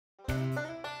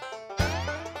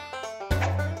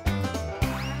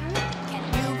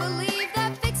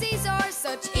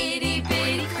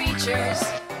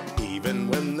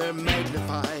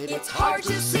outside, it's hard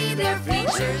to see their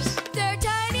features. They're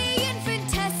tiny,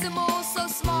 infinitesimal, so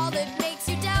small it makes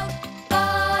you doubt.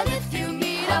 But if you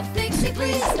meet a Fixie,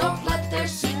 please don't let their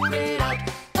secret out.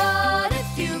 But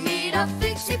if you meet a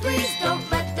Fixie, please don't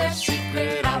let their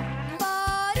secret out.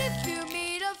 But if you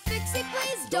meet a Fixie,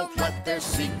 please Don't let their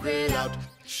secret out.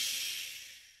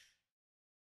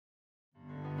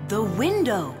 The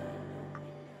window.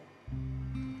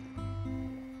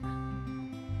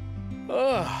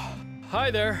 Hi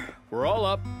there. We're all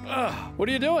up. What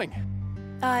are you doing?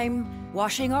 I'm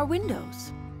washing our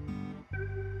windows.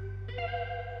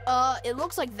 It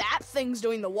looks like that thing's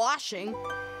doing the washing.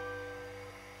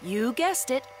 You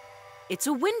guessed it. It's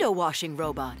a window washing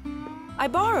robot. I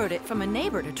borrowed it from a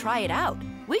neighbor to try it out.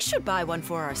 We should buy one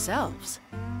for ourselves.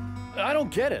 I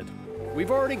don't get it.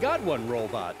 We've already got one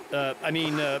robot.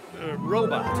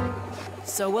 Robot.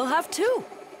 So we'll have two.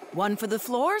 One for the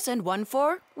floors and one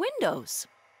for windows.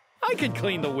 I can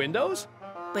clean the windows.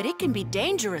 But it can be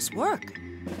dangerous work.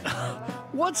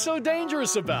 What's so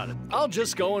dangerous about it? I'll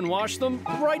just go and wash them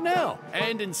right now.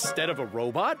 And instead of a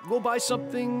robot, we'll buy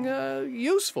something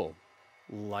useful.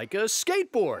 Like a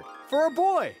skateboard for a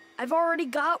boy. I've already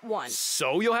got one.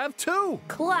 So you'll have two.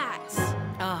 Class.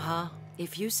 Uh-huh.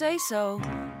 If you say so.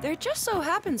 There just so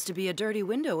happens to be a dirty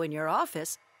window in your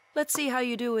office. Let's see how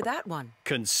you do with that one.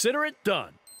 Consider it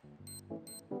done.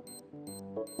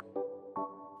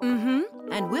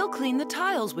 Mm-hmm. And we'll clean the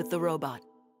tiles with the robot.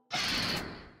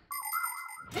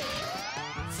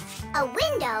 A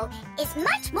window is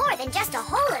much more than just a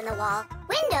hole in the wall.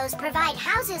 Windows provide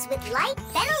houses with light,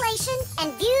 ventilation,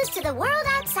 and views to the world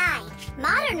outside.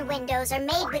 Modern windows are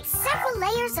made with several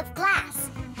layers of glass.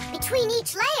 Between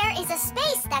each layer is a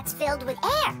space that's filled with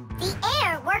air. The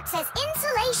air works as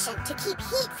insulation to keep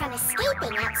heat from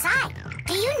escaping outside.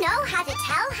 Do you know how to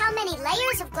tell how many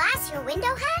layers of glass your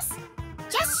window has?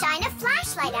 Just shine a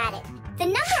flashlight at it. The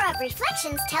number of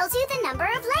reflections tells you the number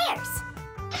of layers.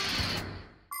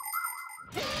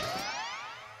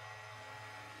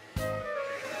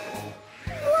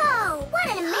 Whoa, what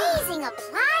an amazing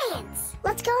appliance!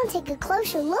 Let's go and take a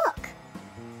closer look.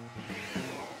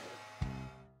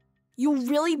 You'll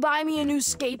really buy me a new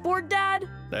skateboard, Dad?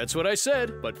 That's what I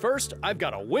said. But first, I've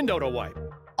got a window to wipe.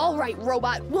 All right,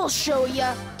 robot, we'll show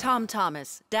ya. Tom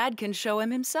Thomas, Dad can show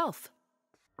him himself.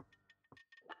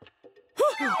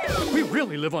 We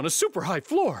really live on a super high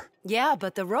floor. Yeah,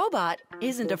 but the robot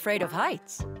isn't afraid of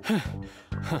heights.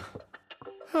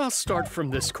 I'll start from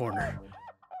this corner.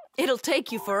 It'll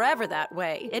take you forever that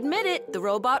way. Admit it, the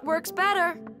robot works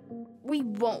better. We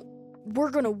won't.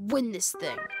 We're gonna win this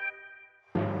thing.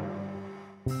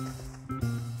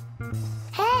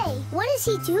 Hey, what is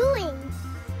he doing?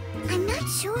 I'm not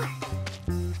sure.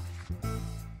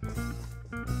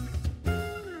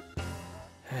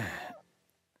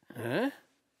 Huh?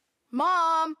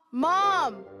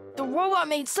 Mom! The robot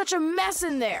made such a mess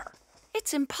in there.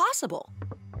 It's impossible.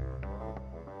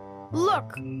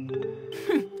 Look.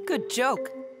 Good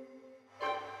joke.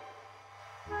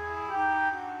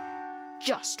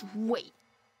 Just wait.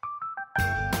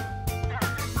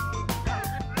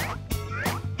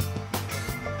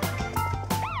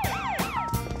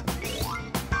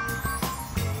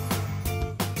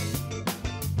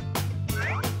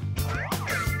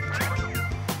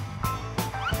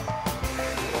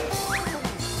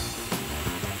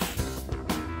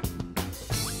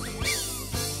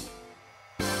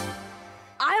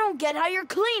 Get how you're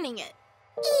cleaning it.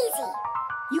 Easy.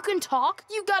 You can talk?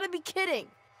 You gotta be kidding.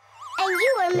 And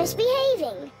you are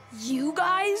misbehaving. You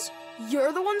guys?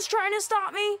 You're the ones trying to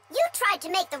stop me? You tried to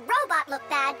make the robot look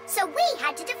bad, so we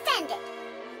had to defend it.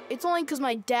 It's only because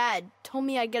my dad told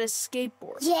me I'd get a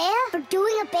skateboard. Yeah? For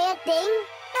doing a bad thing?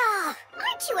 Ugh,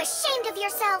 aren't you ashamed of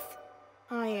yourself?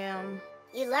 I am.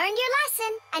 You learned your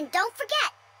lesson, and don't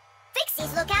forget,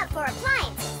 Fixies look out for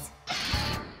appliances.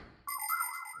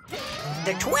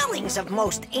 The dwellings of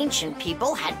most ancient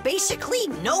people had basically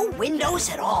no windows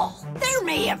at all. There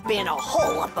may have been a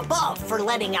hole up above for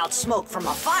letting out smoke from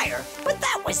a fire, but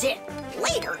that was it.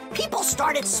 Later, people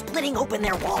started splitting open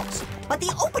their walls, but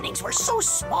the openings were so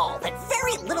small that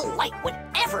very little light would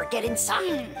ever get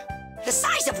inside. The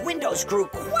size of windows grew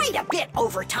quite a bit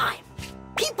over time.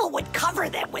 People would cover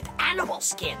them with animal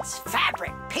skins,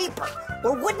 fabric, paper,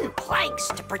 or wooden planks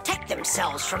to protect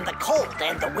themselves from the cold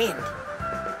and the wind.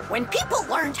 When people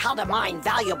learned how to mine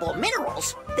valuable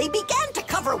minerals, they began to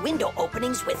cover window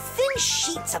openings with thin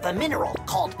sheets of a mineral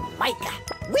called mica.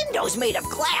 Windows made of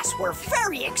glass were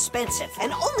very expensive,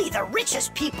 and only the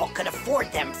richest people could afford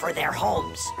them for their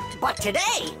homes. But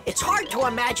today, it's hard to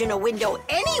imagine a window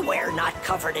anywhere not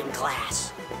covered in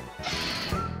glass.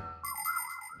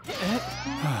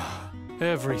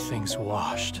 Everything's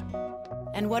washed.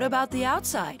 And what about the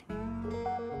outside?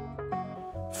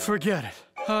 Forget it.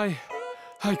 I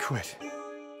quit.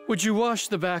 Would you wash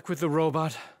the back with the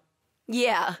robot?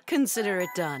 Yeah, consider it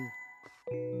done.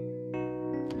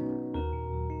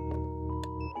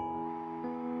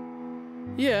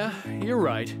 Yeah, you're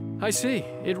right. I see.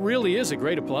 It really is a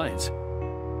great appliance.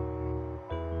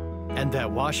 And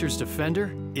that washer's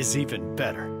defender is even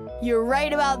better. You're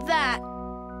right about that.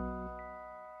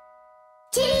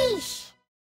 Sheesh!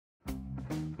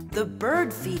 The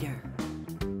bird feeder.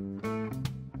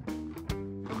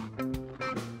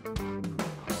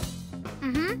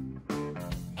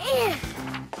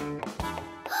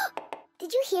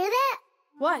 Did you hear that?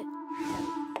 What?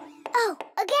 Oh,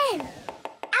 again!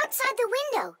 Outside the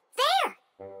window! There!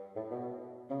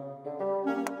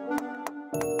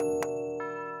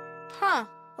 Huh,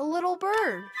 a little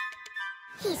bird.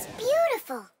 He's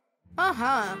beautiful!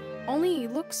 Uh-huh, only he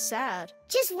looks sad.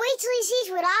 Just wait till he sees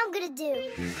what I'm gonna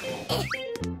do.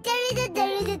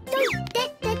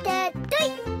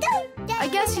 I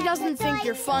guess he doesn't think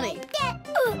you're funny.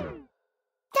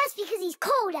 That's because he's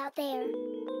cold out there.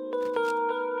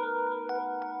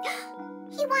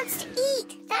 He wants to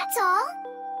eat, that's all.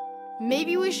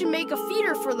 Maybe we should make a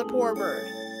feeder for the poor bird.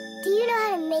 Do you know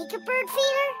how to make a bird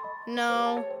feeder?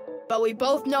 No, but we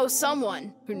both know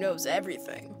someone who knows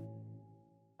everything.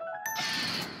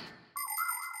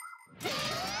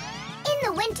 In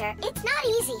the winter, it's not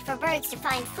easy for birds to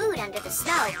find food under the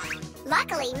snow.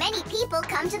 Luckily, many people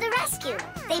come to the rescue.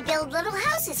 They build little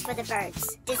houses for the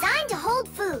birds, designed to hold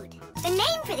food. The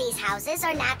name for these houses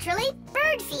are naturally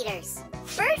bird feeders.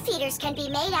 Bird feeders can be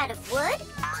made out of wood,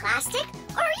 plastic,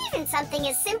 or even something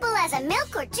as simple as a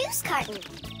milk or juice carton.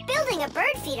 Building a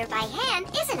bird feeder by hand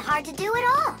isn't hard to do at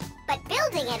all. But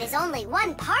building it is only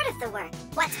one part of the work.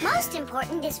 What's most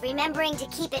important is remembering to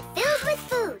keep it filled with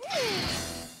food.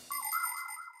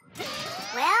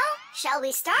 Well, shall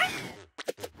we start?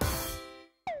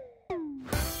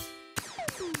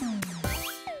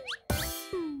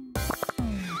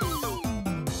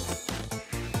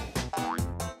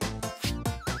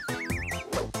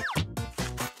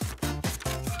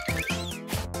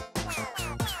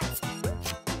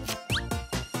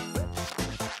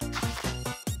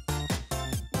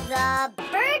 The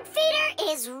bird feeder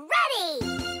is ready!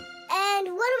 And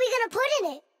what are we gonna put in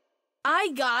it?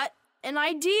 I got an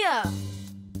idea.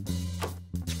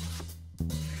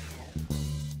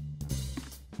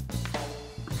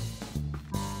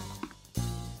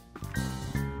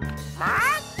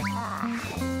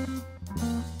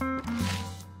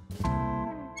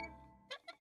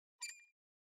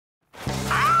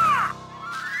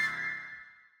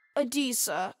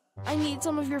 Adisa, I need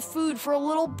some of your food for a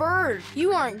little bird.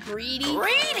 You aren't greedy.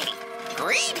 Greedy!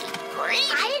 Greedy!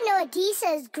 Greedy! I didn't know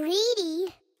Adisa's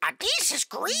greedy. Adisa's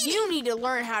greedy! You need to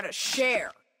learn how to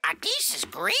share. Adisa's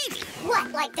greedy!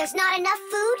 What, like there's not enough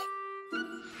food?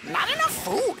 Not enough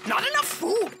food! Not enough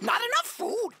food! Not enough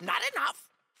food! Not enough!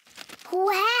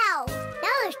 Wow!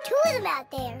 Now there's two of them out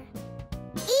there.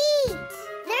 Eat!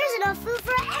 There's enough food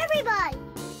for everybody.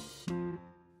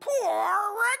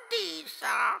 Poor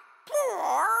Adisa!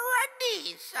 Poor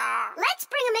Adisa! Let's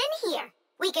bring them in here.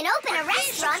 We can open a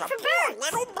restaurant for birds.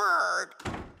 Little bird.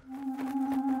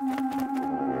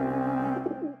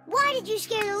 Why did you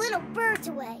scare the little birds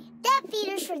away? That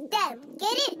feeder's for them.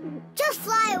 Get it? Just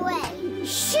fly away.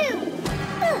 Shoot!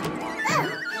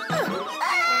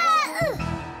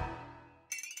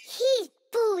 He's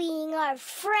bullying our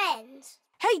friends.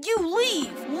 Hey, you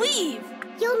leave! Leave!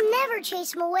 You'll never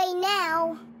chase him away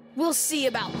now. We'll see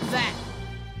about that.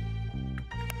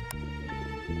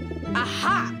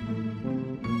 Aha!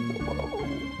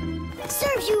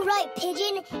 Serves you right,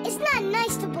 Pigeon. It's not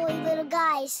nice to bully little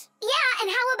guys. Yeah, and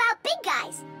how about big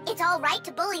guys? It's all right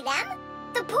to bully them?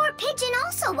 The poor pigeon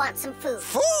also wants some food.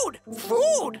 Food!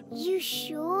 Food! You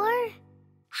sure?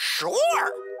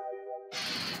 Sure!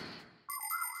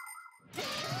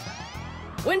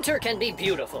 Winter can be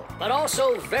beautiful, but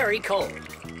also very cold.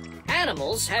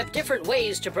 Animals have different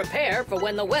ways to prepare for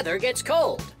when the weather gets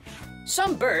cold.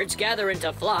 Some birds gather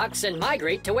into flocks and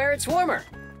migrate to where it's warmer.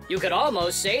 You could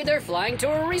almost say they're flying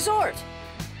to a resort.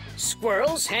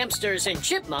 Squirrels, hamsters, and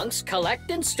chipmunks collect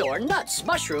and store nuts,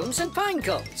 mushrooms, and pine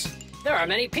cones. There are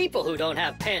many people who don't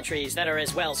have pantries that are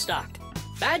as well stocked.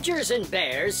 Badgers and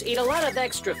bears eat a lot of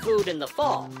extra food in the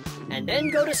fall, and then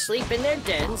go to sleep in their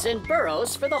dens and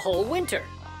burrows for the whole winter.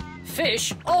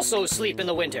 Fish also sleep in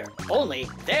the winter, only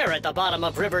they're at the bottom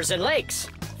of rivers and lakes.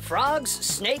 Frogs,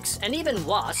 snakes, and even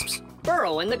wasps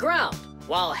burrow in the ground,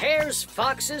 while hares,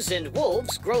 foxes, and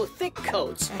wolves grow thick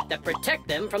coats that protect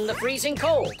them from the freezing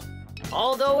cold.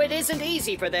 although it isn't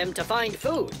easy for them to find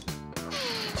food.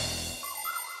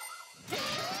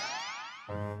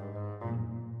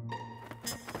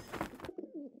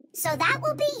 So that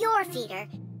will be your feeder,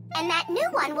 and that new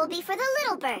one will be for the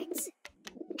little birds.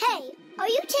 Hey, are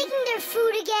you taking their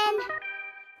food again?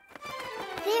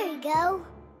 There you go.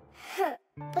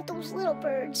 But those little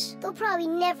birds, they'll probably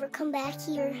never come back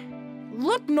here.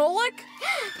 Look, Nolik!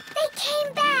 They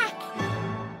came back!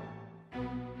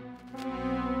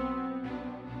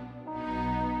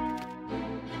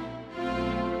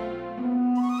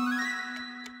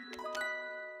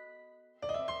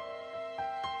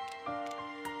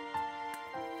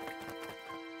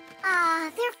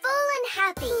 They're full and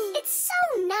happy. It's so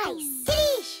nice.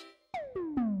 Tadish!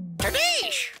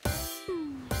 Tadish!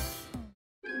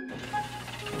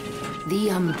 The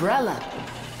umbrella.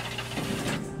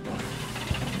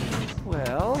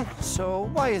 Well, so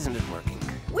why isn't it working?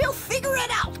 We'll figure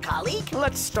it out, colleague.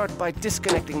 Let's start by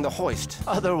disconnecting the hoist.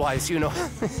 Otherwise, you know...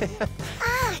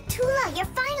 Tula, you're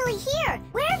finally here.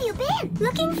 Where have you been?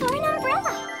 Looking for an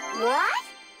umbrella. What?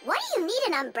 What do you need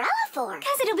an umbrella for?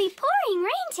 Because it'll be pouring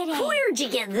rain today. Where'd you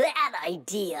get that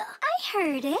idea? I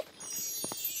heard it.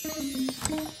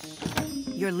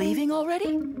 You're leaving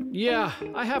already? Yeah,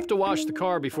 I have to wash the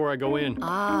car before I go in.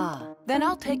 Ah, then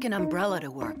I'll take an umbrella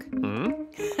to work. Hmm?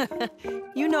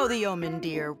 You know the omen,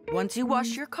 dear. Once you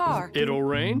wash your car... It'll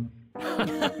rain?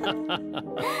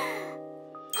 Oh.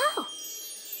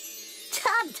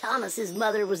 Todd Thomas's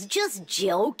mother was just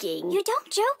joking. You don't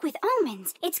joke with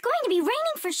omens. It's going to be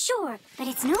raining for sure, but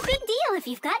it's no big deal if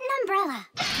you've got an umbrella.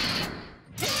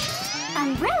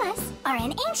 Umbrellas are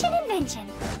an ancient invention.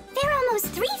 They're almost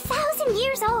 3,000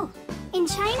 years old. In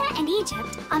China and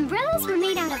Egypt, umbrellas were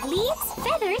made out of leaves,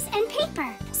 feathers, and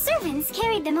paper. Servants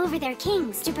carried them over their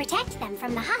kings to protect them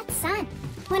from the hot sun.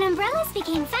 When umbrellas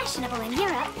became fashionable in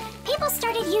Europe, people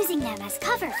started using them as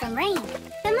cover from rain.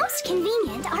 The most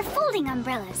convenient are folding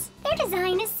umbrellas. Their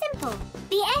design is simple.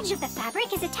 The edge of the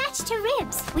fabric is attached to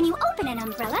ribs. When you open an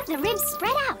umbrella, the ribs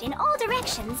spread out in all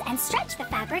directions and stretch the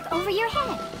fabric over your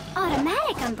head.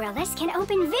 Automatic umbrellas can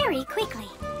open very quickly.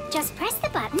 Just press the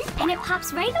button and it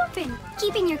pops right open,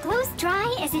 keeping your clothes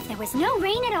dry as if there was no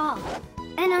rain at all.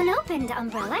 An unopened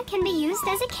umbrella can be used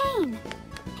as a cane.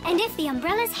 And if the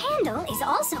umbrella's handle is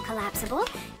also collapsible,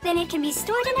 then it can be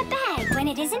stored in a bag when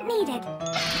it isn't needed.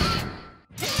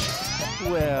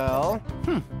 Well,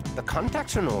 the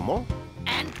contacts are normal.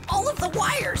 And all of the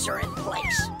wires are in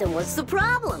place. Then what's the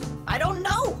problem? I don't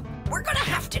know. We're gonna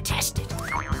have to test it.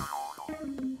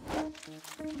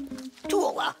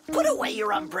 Tula, put away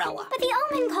your umbrella. But the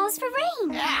omen calls for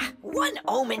rain. Ah, one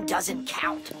omen doesn't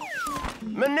count.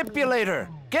 Manipulator,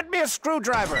 get me a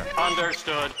screwdriver.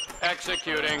 Understood.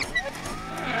 Executing.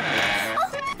 Oh,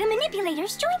 the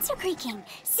manipulator's joints are creaking.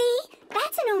 See?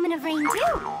 That's an omen of rain,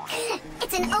 too.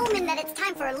 It's an omen that it's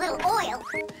time for a little oil.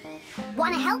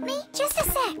 Want to help me? Just a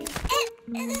sec.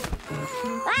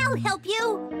 I'll help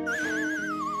you.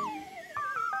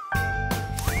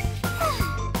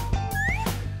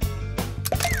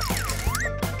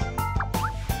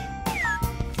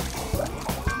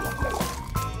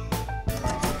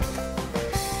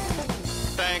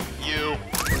 Thank you.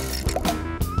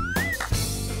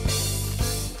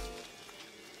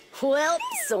 Well,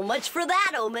 so much for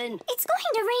that omen. It's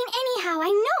going to rain anyhow, I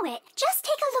know it. Just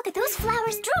take a look at those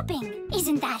flowers drooping.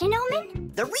 Isn't that an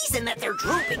omen? The reason that they're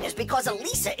drooping is because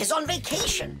Elisa is on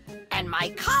vacation. And my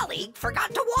colleague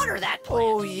forgot to water that plant.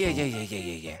 Oh,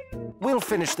 yeah. We'll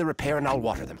finish the repair and I'll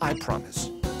water them, I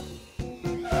promise.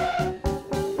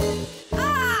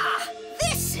 Ah!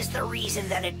 This is the reason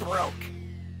that it broke.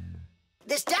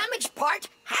 This damaged part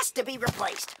has to be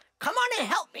replaced. Come on and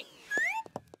help me.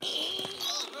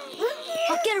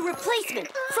 I'll get a replacement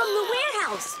from the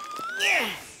warehouse.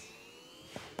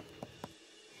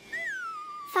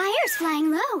 Fire's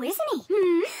flying low, isn't he?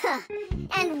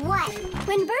 And what?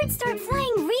 When birds start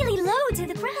flying really low to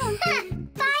the ground.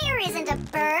 Fire isn't a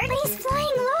bird. But he's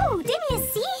flying low, didn't you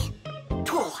see?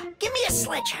 Tula, give me a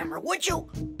sledgehammer, would you?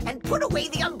 And put away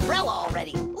the umbrella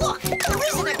already. Look, there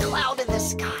isn't a cloud in the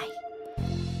sky.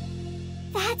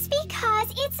 That's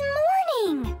because it's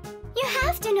morning. You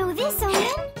have to know this,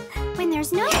 Owen. When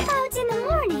there's no clouds in the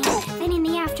morning, then in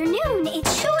the afternoon,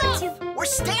 it's sure to... We're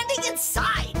standing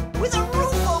inside with a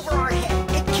roof over our head.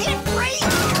 It can't rain.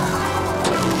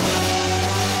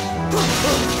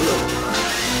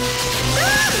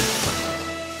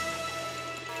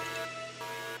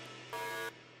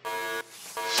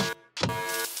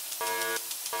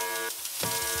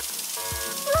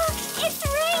 Look, it's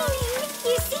raining.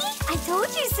 You see? I told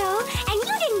you so, and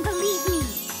you didn't believe me.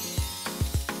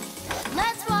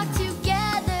 Let's walk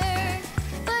together,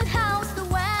 but how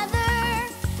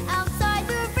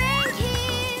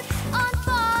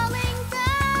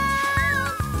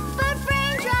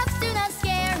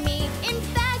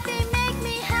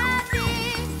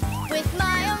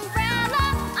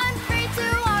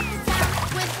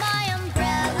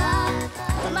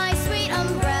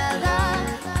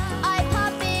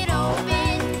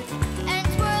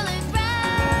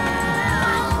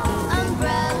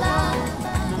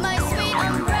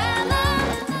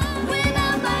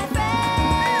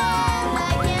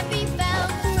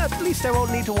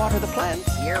need to water the plants.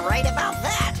 You're right about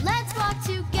that. Let's walk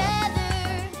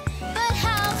together. But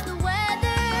how's the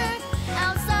weather?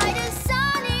 Outside is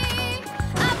sunny,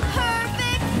 a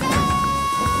perfect day.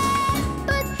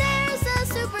 But there's a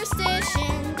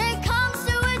superstition that comes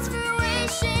to its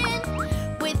fruition.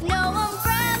 With no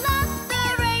umbrella, the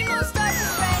rain will start to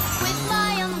spray. With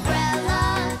my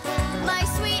umbrella, my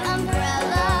sweet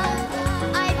umbrella,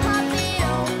 I pop it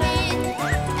open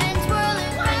and twirl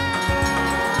it round.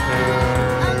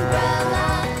 Umbrella,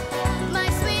 my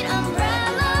sweet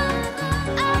umbrella,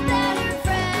 our better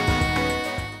friend.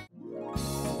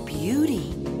 Beauty.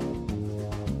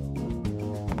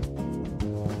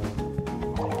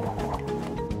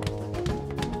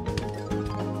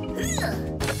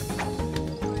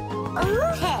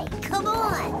 Okay, come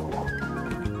on.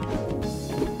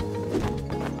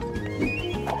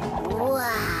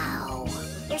 Wow.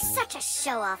 You're such a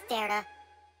show-off, Derda.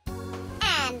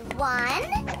 And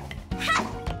one. Ha!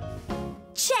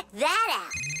 Check that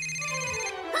out.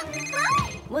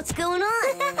 What's going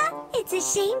on? It's a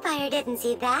shame Fire didn't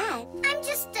see that. I'm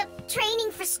just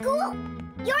training for school.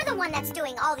 You're the one that's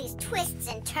doing all these twists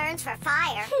and turns for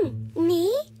Fire.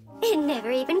 Me? It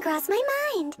never even crossed my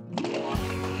mind.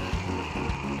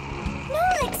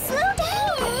 Nolik, slow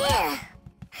down!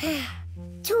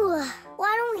 Tula,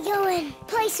 why don't we go and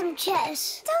play some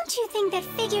chess? Don't you think that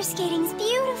figure skating's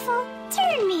beautiful?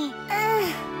 Turn me.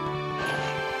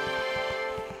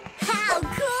 How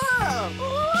cool!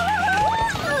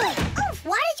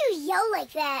 Why did you yell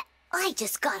like that? I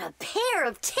just got a pair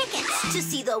of tickets to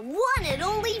see the one and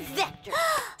only Vector.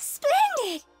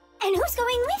 Splendid! And who's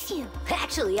going with you?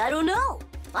 Actually, I don't know.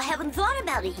 I haven't thought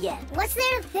about it yet. What's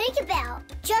there to think about?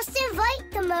 Just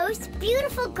invite the most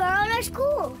beautiful girl in our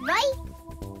school, right?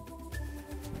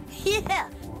 Yeah,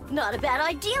 not a bad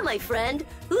idea, my friend.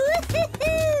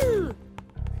 Woo-hoo-hoo!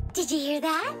 Did you hear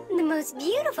that? The most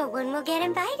beautiful one will get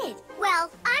invited.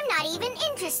 Well, I'm not even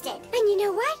interested. And you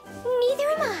know what? Neither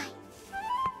am I.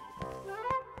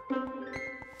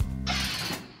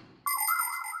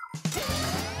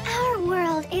 Our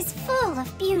world is full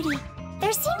of beauty.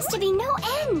 There seems to be no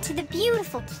end to the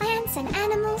beautiful plants and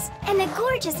animals, and the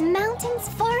gorgeous mountains,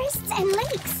 forests, and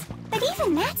lakes. But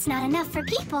even that's not enough for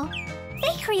people.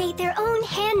 They create their own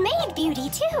handmade beauty,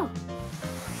 too.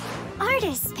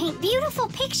 Artists paint beautiful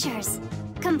pictures.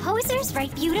 Composers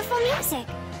write beautiful music.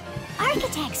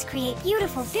 Architects create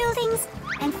beautiful buildings,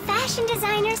 and fashion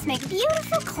designers make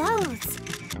beautiful clothes.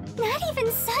 Not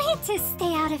even scientists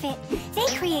stay out of it. They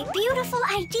create beautiful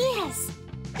ideas.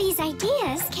 These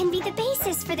ideas can be the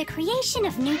basis for the creation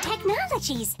of new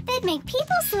technologies that make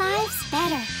people's lives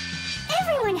better.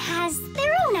 Everyone has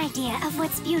their own idea of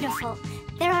what's beautiful.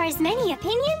 There are as many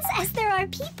opinions as there are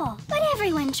people, but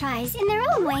everyone tries in their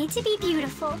own way to be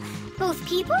beautiful, both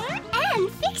people and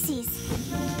Fixies.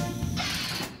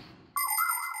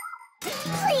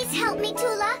 Please help me,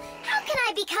 Tula. How can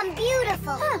I become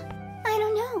beautiful? I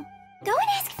don't know. Go and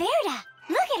ask Verda.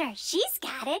 Look at her. She's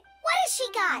got it. What has she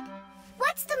got?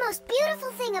 What's the most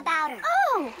beautiful thing about her?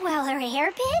 Oh, well, her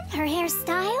hairpin, her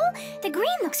hairstyle. The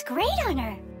green looks great on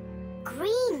her.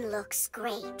 Green looks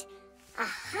great.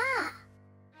 Aha.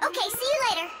 Okay, see you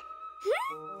later.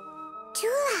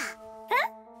 Tula. Huh?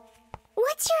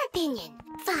 What's your opinion?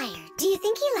 Fire, do you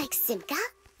think he likes Simka?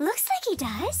 Looks like he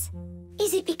does.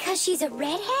 Is it because she's a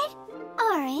redhead?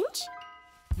 Orange.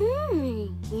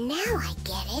 Now I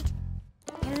get it.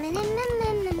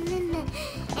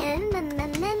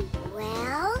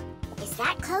 Well, is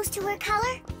that close to her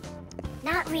color?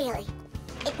 Not really.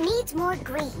 It needs more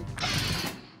green.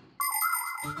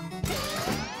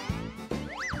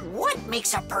 What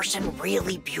makes a person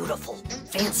really beautiful?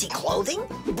 Fancy clothing?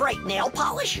 Bright nail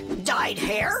polish? Dyed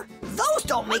hair? Those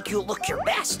don't make you look your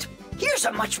best. Here's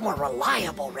a much more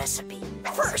reliable recipe.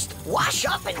 First, wash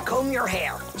up and comb your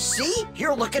hair. See?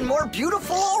 You're looking more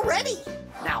beautiful already.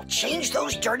 Now change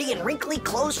those dirty and wrinkly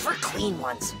clothes for clean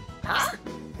ones. Huh?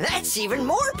 That's even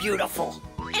more beautiful.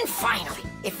 And finally,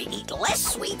 if you eat less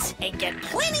sweets and get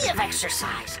plenty of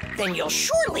exercise, then you'll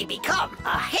surely become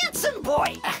a handsome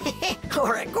boy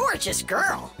or a gorgeous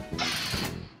girl.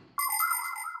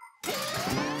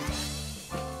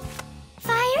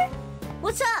 Fire?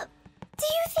 What's up? Do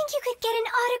you think you could get an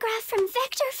autograph from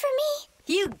Vector for me?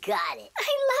 You got it.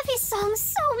 I love his song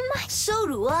so much. So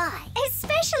do I.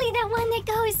 Especially that one that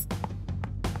goes...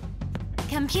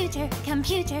 Computer,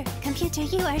 computer, computer,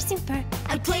 you are super.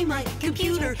 I play my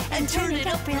computer and turn it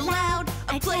up real loud.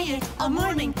 I play it all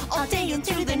morning, all day, and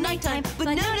through the nighttime. But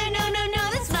no,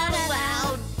 that's not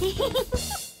allowed.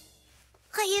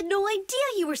 I had no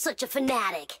idea you were such a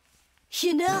fanatic.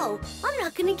 You know, I'm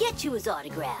not gonna get you his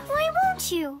autograph. Why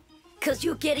won't you? 'Cause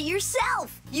you'll get it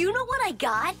yourself. You know what I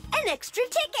got? An extra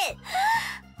ticket.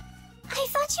 I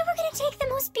thought you were gonna take the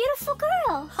most beautiful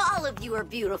girl. All of you are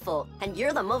beautiful, and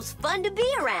you're the most fun to be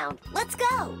around. Let's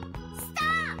go.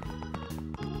 Stop!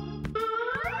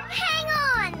 Hang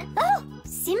on! Oh,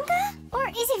 Simka? Or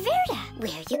is it Verda?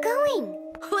 Where are you going?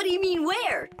 What do you mean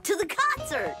where? To the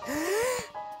concert.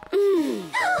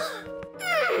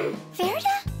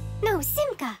 Verda? No,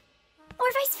 Simka.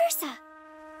 Or vice versa.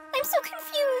 I'm so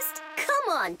confused.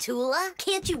 Come on, Tula.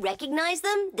 Can't you recognize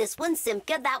them? This one's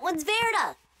Simka, that one's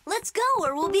Verda. Let's go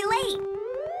or we'll be late.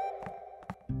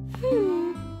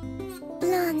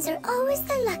 Blondes are always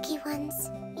the lucky ones.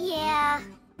 Yeah,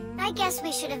 I guess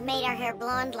we should have made our hair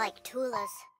blonde like Tula's.